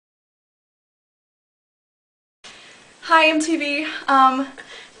Hi MTV.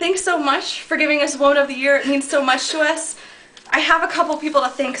 Thanks so much for giving us Woman of the Year. It means so much to us. I have a couple people to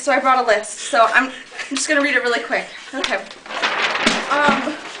thank, so I brought a list. So I'm just gonna read it really quick. Okay.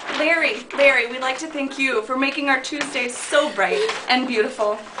 Larry, we'd like to thank you for making our Tuesdays so bright and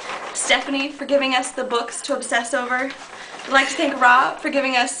beautiful. Stephanie for giving us the books to obsess over. We'd like to thank Rob for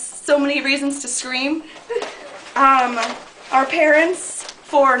giving us so many reasons to scream. Our parents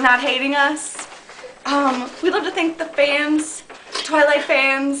for not hating us. We'd love to thank the fans, Twilight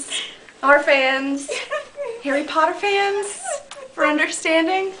fans, our fans, Harry Potter fans for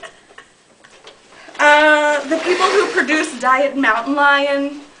understanding. The people who produce Diet Mountain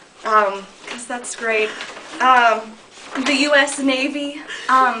Lion, because that's great. The U.S. Navy.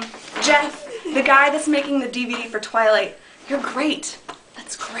 Jeff, the guy that's making the DVD for Twilight. You're great.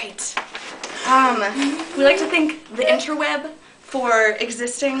 That's great. We'd like to thank the interweb for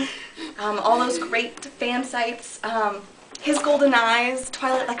existing. All those great fan sites. His Golden Eyes,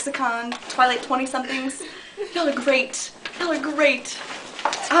 Twilight Lexicon, Twilight 20-somethings. Y'all are great. Y'all are great.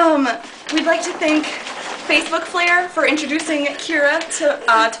 We'd like to thank Facebook Flair for introducing Kira to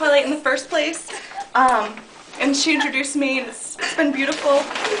Twilight in the first place. And she introduced me, and it's been beautiful.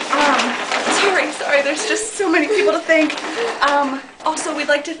 Sorry, there's just so many people to thank. Also, we'd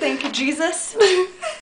like to thank Jesus